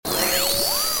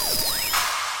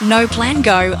No Plan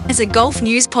Go is a golf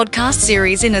news podcast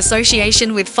series in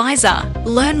association with Pfizer.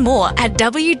 Learn more at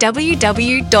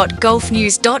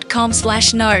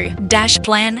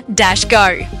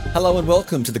www.golfnews.com/no-plan-go. Hello and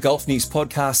welcome to the Golf News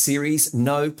podcast series,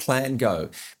 No Plan Go.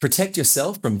 Protect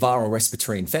yourself from viral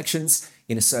respiratory infections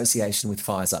in association with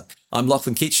Pfizer. I'm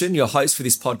Lachlan Kitchen, your host for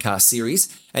this podcast series,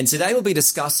 and today we'll be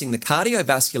discussing the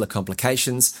cardiovascular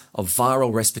complications of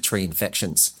viral respiratory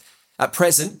infections. At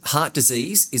present, heart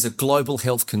disease is a global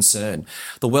health concern.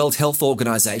 The World Health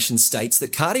Organization states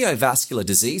that cardiovascular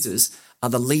diseases are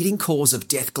the leading cause of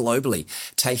death globally,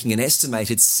 taking an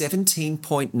estimated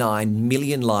 17.9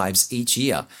 million lives each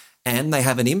year, and they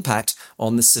have an impact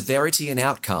on the severity and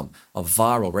outcome of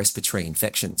viral respiratory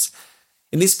infections.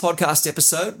 In this podcast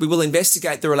episode, we will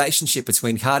investigate the relationship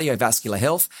between cardiovascular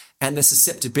health and the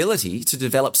susceptibility to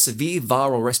develop severe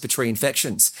viral respiratory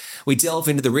infections. We delve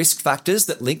into the risk factors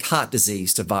that link heart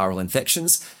disease to viral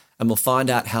infections, and we'll find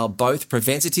out how both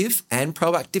preventative and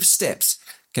proactive steps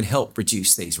can help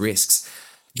reduce these risks.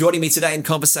 Joining me today in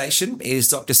conversation is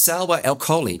Dr. Salwa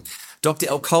El-Khouly. Dr.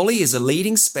 El-Khouly is a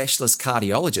leading specialist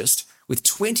cardiologist with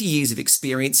 20 years of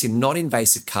experience in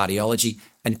non-invasive cardiology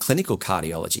and clinical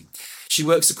cardiology. She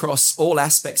works across all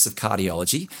aspects of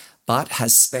cardiology, but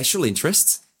has special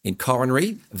interests in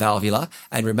coronary, valvular,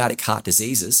 and rheumatic heart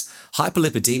diseases,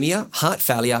 hyperlipidemia, heart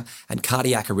failure, and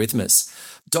cardiac arrhythmias.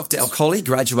 Dr. El-Khouly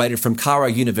graduated from Cairo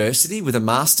University with a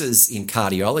master's in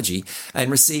cardiology and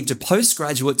received a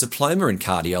postgraduate diploma in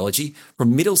cardiology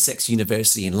from Middlesex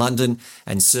University in London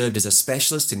and served as a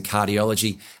specialist in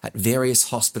cardiology at various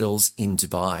hospitals in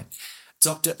Dubai.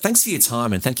 Doctor, thanks for your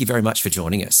time and thank you very much for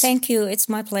joining us. Thank you. It's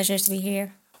my pleasure to be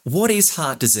here. What is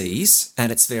heart disease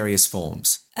and its various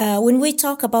forms? When we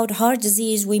talk about heart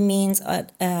disease, we mean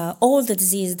all the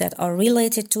diseases that are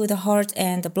related to the heart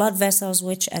and the blood vessels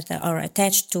which are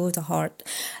attached to the heart.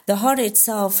 The heart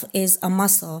itself is a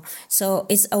muscle, so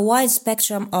it's a wide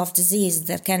spectrum of disease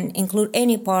that can include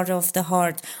any part of the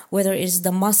heart. Whether it's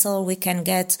the muscle, we can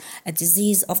get a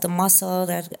disease of the muscle,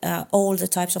 that all the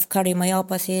types of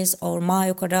cardiomyopathies or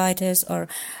myocarditis, or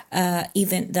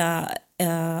even the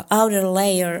outer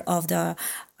layer of the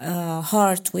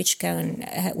heart, which can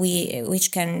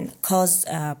cause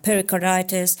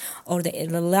pericarditis, or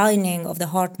the lining of the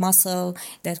heart muscle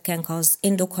that can cause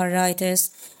endocarditis.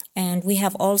 And we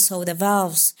have also the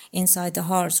valves inside the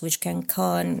heart, which can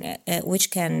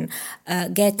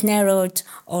get narrowed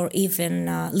or even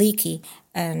leaky,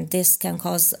 and this can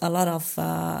cause a lot of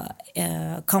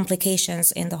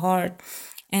complications in the heart.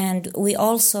 And we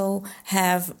also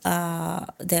have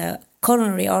the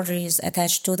coronary arteries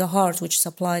attached to the heart, which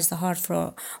supplies the heart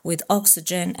with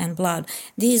oxygen and blood.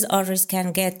 These arteries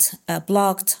can get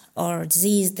blocked or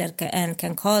diseased and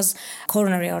can cause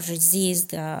coronary artery disease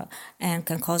and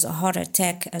can cause a heart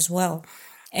attack as well.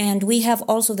 And we have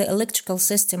also the electrical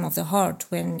system of the heart,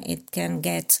 when it can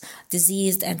get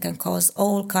diseased and can cause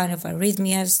all kind of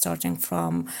arrhythmias, starting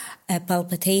from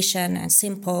palpitation and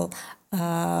simple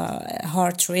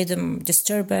heart rhythm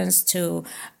disturbance to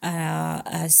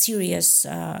serious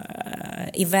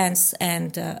events,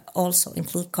 and also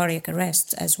include cardiac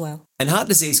arrest as well. And heart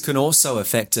disease can also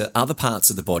affect other parts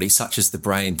of the body, such as the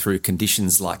brain, through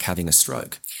conditions like having a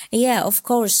stroke. Yeah, of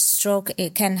course, stroke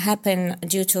can happen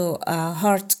due to a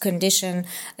heart condition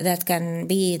that can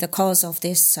be the cause of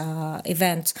this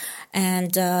event.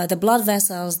 And the blood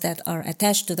vessels that are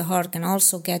attached to the heart can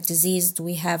also get diseased.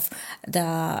 We have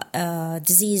the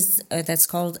disease that's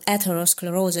called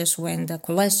atherosclerosis, when the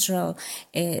cholesterol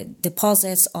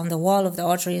deposits on the wall of the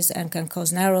arteries and can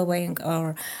cause narrowing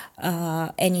or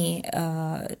any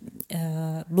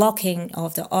blocking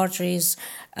of the arteries,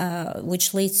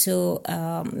 which leads to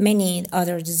many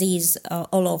other diseases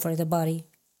all over the body.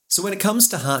 So when it comes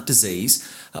to heart disease,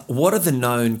 what are the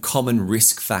known common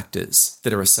risk factors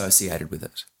that are associated with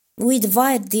it? We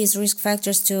divide these risk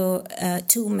factors to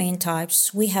two main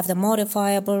types. We have the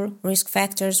modifiable risk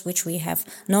factors, which we have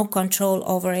no control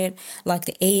over it, like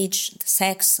the age, the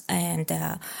sex, and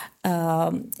the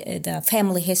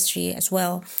family history as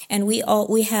well. And we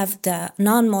have the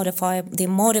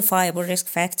modifiable risk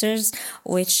factors,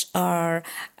 which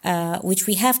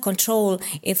we have control.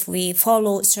 If we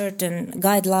follow certain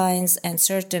guidelines and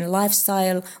certain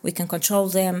lifestyle, we can control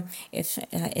them. If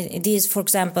these, for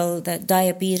example, the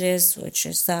diabetes, which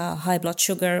is high blood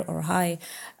sugar or high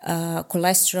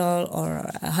cholesterol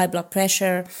or high blood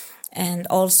pressure, and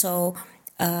also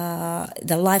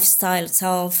the lifestyle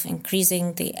itself,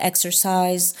 increasing the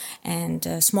exercise and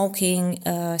smoking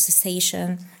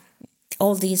cessation.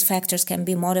 all these factors can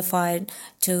be modified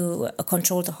to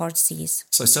control the heart disease.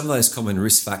 So some of those common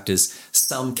risk factors,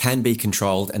 some can be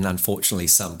controlled and unfortunately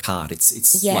some can't. It's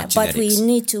like genetics. But we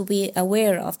need to be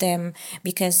aware of them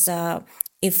because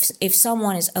if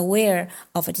someone is aware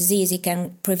of a disease, he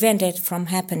can prevent it from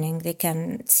happening. They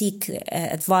can seek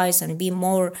advice and be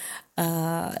more,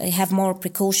 have more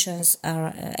precautions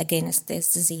against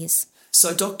this disease.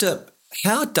 So, Doctor,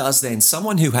 how does then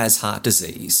someone who has heart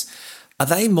disease, are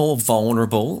they more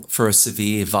vulnerable for a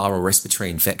severe viral respiratory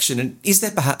infection? And is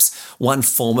there perhaps one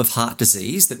form of heart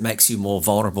disease that makes you more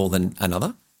vulnerable than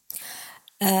another?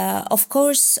 Of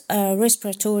course,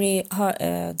 respiratory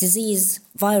disease,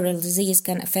 viral disease,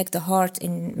 can affect the heart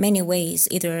in many ways,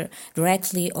 either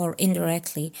directly or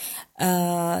indirectly.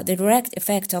 The direct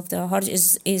effect of the heart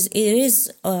is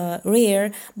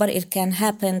rare, but it can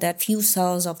happen that few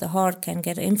cells of the heart can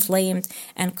get inflamed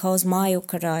and cause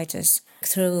myocarditis.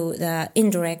 Through the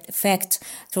indirect effect,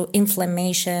 through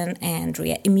inflammation and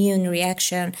immune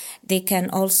reaction, they can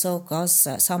also cause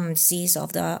some disease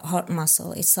of the heart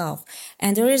muscle itself.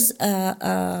 And there is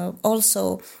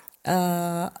also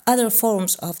other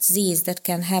forms of disease that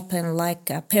can happen, like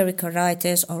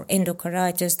pericarditis or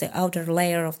endocarditis. The outer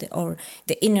layer of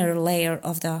the inner layer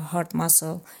of the heart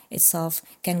muscle itself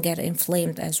can get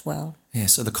inflamed as well. Yeah,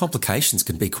 so the complications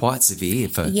can be quite severe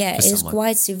for someone. It's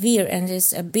quite severe, and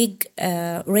it's a big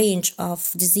range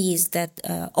of disease that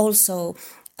also,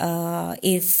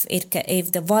 if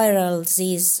the viral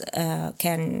disease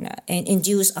can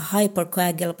induce a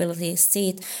hypercoagulability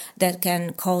state that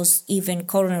can cause even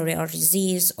coronary artery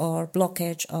disease or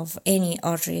blockage of any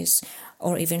arteries,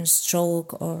 or even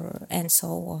stroke, and so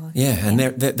on. Yeah, and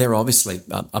they're obviously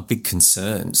a big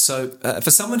concern. So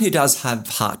for someone who does have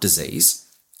heart disease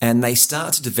and they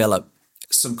start to develop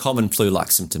some common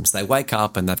flu-like symptoms, they wake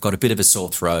up and they've got a bit of a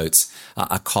sore throat,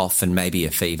 a cough and maybe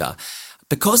a fever.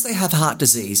 Because they have heart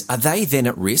disease, are they then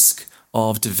at risk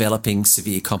of developing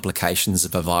severe complications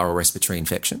of a viral respiratory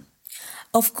infection?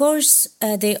 Of course,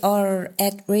 they are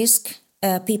at risk.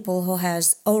 People who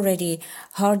has already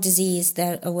heart disease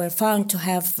that were found to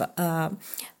have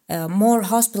more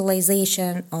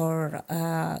hospitalization or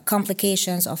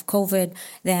complications of COVID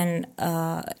than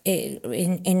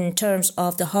in terms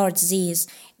of the heart disease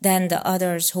than the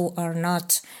others who are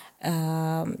not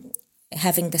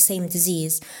having the same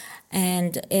disease.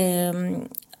 And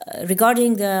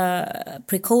regarding the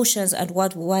precautions and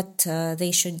what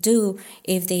they should do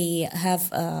if they have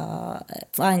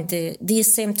find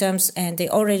these symptoms and they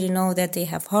already know that they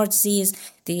have heart disease,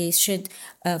 they should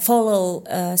follow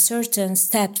certain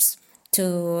steps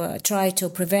to try to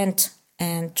prevent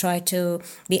and try to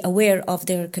be aware of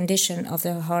their condition of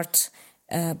their heart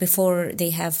before they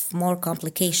have more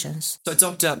complications. So,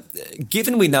 Doctor,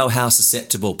 given we know how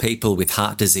susceptible people with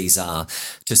heart disease are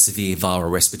to severe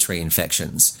viral respiratory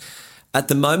infections, at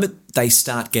the moment they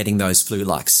start getting those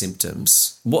flu-like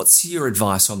symptoms, what's your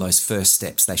advice on those first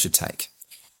steps they should take?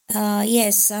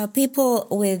 Yes, people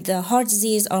with heart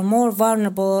disease are more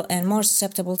vulnerable and more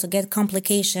susceptible to get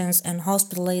complications and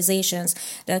hospitalizations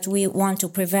that we want to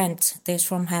prevent this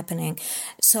from happening.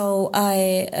 So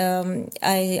I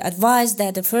advise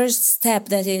that the first step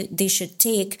that they should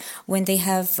take when they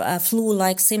have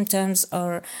flu-like symptoms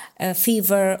or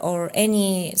fever or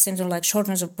any symptom like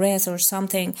shortness of breath or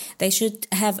something, they should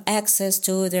have access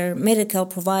to their medical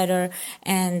provider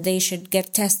and they should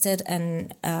get tested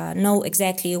and know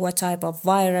exactly what type of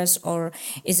virus, or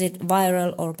is it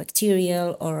viral or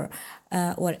bacterial or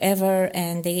whatever,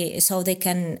 and they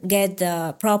can get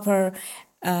the proper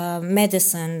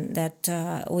medicine that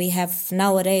we have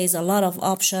nowadays. A lot of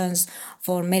options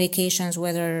for medications,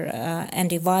 whether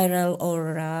antiviral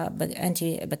or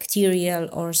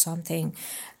antibacterial or something.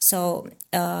 So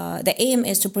the aim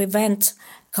is to prevent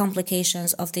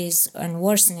complications of this and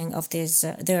worsening of this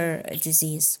their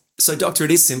disease. So, Doctor,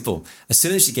 it is simple. As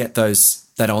soon as you get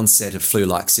that onset of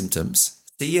flu-like symptoms,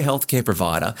 see your healthcare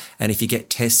provider, and if you get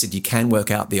tested, you can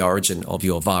work out the origin of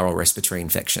your viral respiratory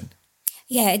infection.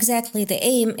 Yeah, exactly. The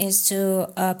aim is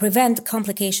to prevent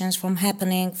complications from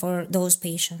happening for those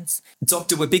patients.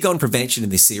 Doctor, we're big on prevention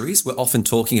in this series. We're often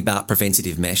talking about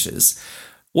preventative measures.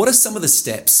 What are some of the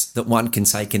steps that one can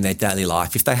take in their daily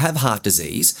life if they have heart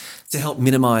disease to help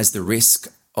minimise the risk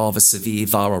of a severe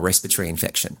viral respiratory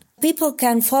infection? People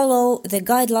can follow the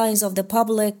guidelines of the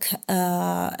public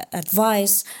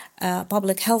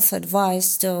public health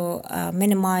advice to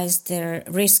minimize their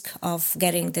risk of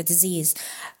getting the disease.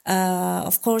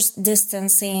 Of course,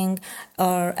 distancing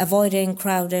or avoiding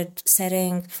crowded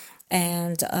setting,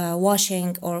 and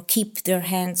washing or keep their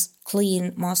hands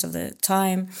clean most of the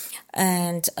time,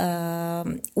 and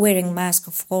wearing mask,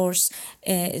 of course.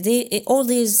 All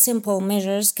these simple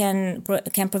measures can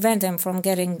prevent them from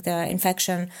getting the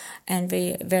infection and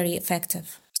be very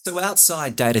effective. So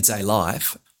outside day-to-day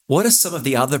life, what are some of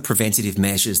the other preventative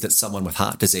measures that someone with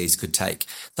heart disease could take,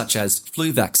 such as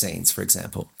flu vaccines, for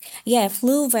example? Yeah,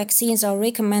 flu vaccines are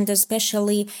recommended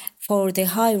especially for the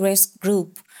high-risk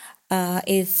group.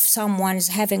 If someone is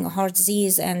having a heart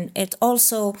disease, and it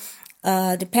also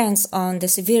depends on the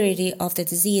severity of the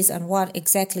disease and what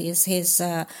exactly is his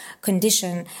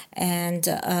condition, and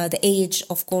the age,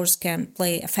 of course, can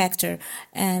play a factor.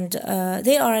 And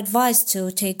they are advised to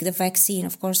take the vaccine,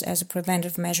 of course, as a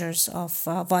preventive measures of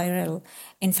viral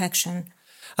infection.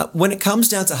 When it comes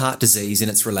down to heart disease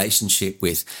and its relationship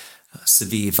with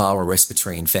severe viral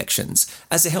respiratory infections,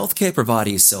 as a healthcare provider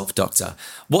yourself, Doctor,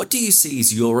 what do you see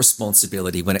as your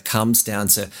responsibility when it comes down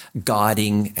to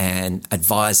guiding and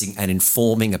advising and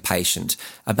informing a patient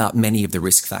about many of the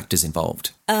risk factors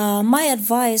involved? My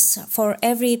advice for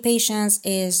every patient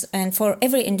is, and for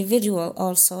every individual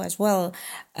also as well,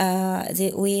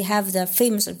 we have the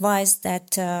famous advice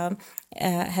that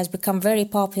has become very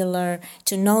popular,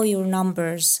 to know your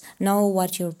numbers, know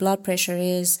what your blood pressure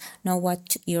is, know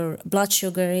what your blood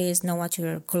sugar is, know what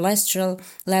your cholesterol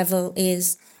level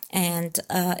is. And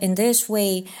in this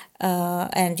way,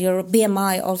 and your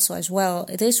BMI also as well,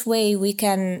 this way he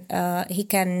can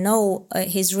know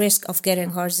his risk of getting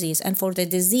heart disease. And for the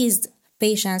diseased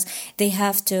patients, they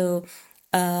have to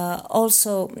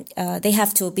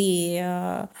be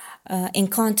in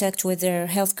contact with their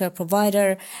healthcare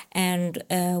provider, and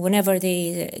whenever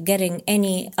they getting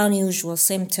any unusual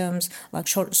symptoms like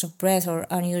shortness of breath or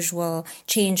unusual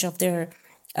change of their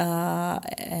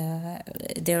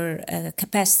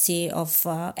capacity of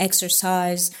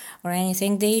exercise or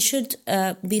anything, they should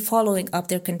be following up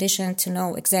their condition to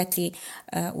know exactly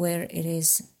where it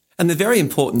is. And the very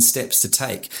important steps to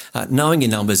take. Knowing your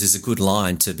numbers is a good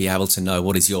line to be able to know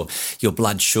what is your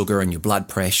blood sugar and your blood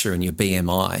pressure and your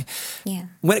BMI. Yeah.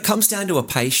 When it comes down to a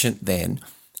patient then,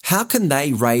 how can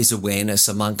they raise awareness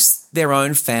amongst their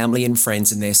own family and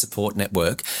friends in their support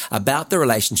network about the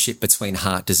relationship between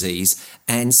heart disease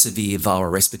and severe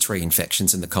viral respiratory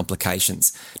infections and the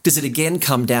complications? Does it again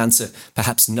come down to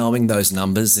perhaps knowing those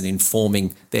numbers and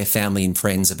informing their family and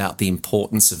friends about the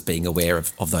importance of being aware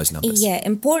of those numbers? Yeah,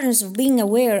 importance of being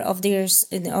aware of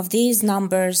these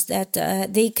numbers, that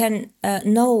they can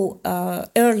know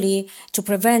early to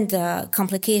prevent the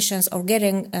complications or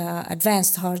getting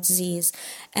advanced heart disease.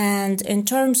 And in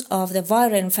terms of the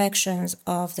viral infections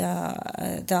of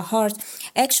the heart,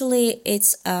 actually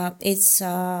it's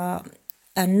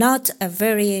not a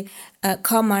very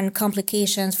common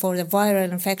complications for the viral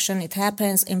infection. It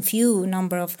happens in few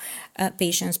number of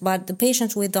patients, but the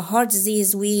patients with the heart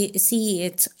disease, we see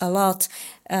it a lot.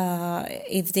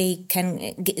 If they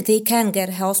can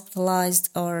get hospitalized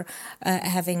or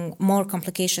having more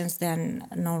complications than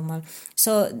normal.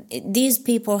 So these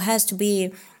people has to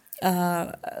be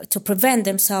to prevent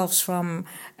themselves from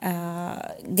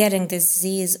getting this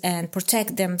disease and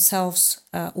protect themselves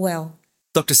well.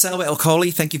 Dr. Salwa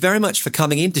El-Khouly, thank you very much for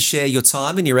coming in to share your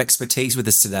time and your expertise with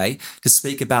us today to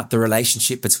speak about the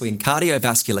relationship between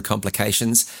cardiovascular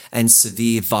complications and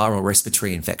severe viral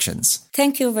respiratory infections.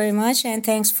 Thank you very much, and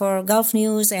thanks for Gulf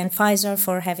News and Pfizer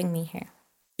for having me here.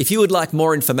 If you would like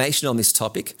more information on this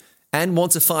topic and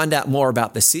want to find out more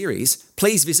about the series,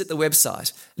 please visit the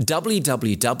website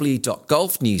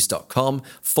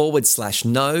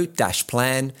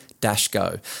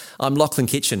www.golfnews.com/know-plan-go. I'm Lachlan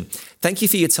Kitchen. Thank you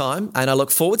for your time, and I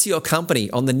look forward to your company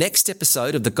on the next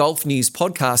episode of the Gulf News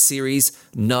podcast series,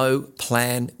 No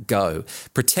Plan Go.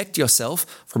 Protect yourself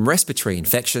from respiratory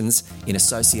infections in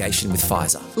association with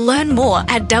Pfizer. Learn more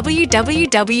at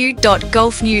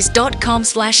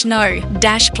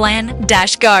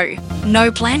www.golfnews.com/know-plan-go.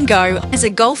 No Plan Go is a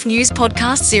Gulf News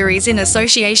podcast series in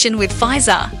association with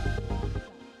Pfizer.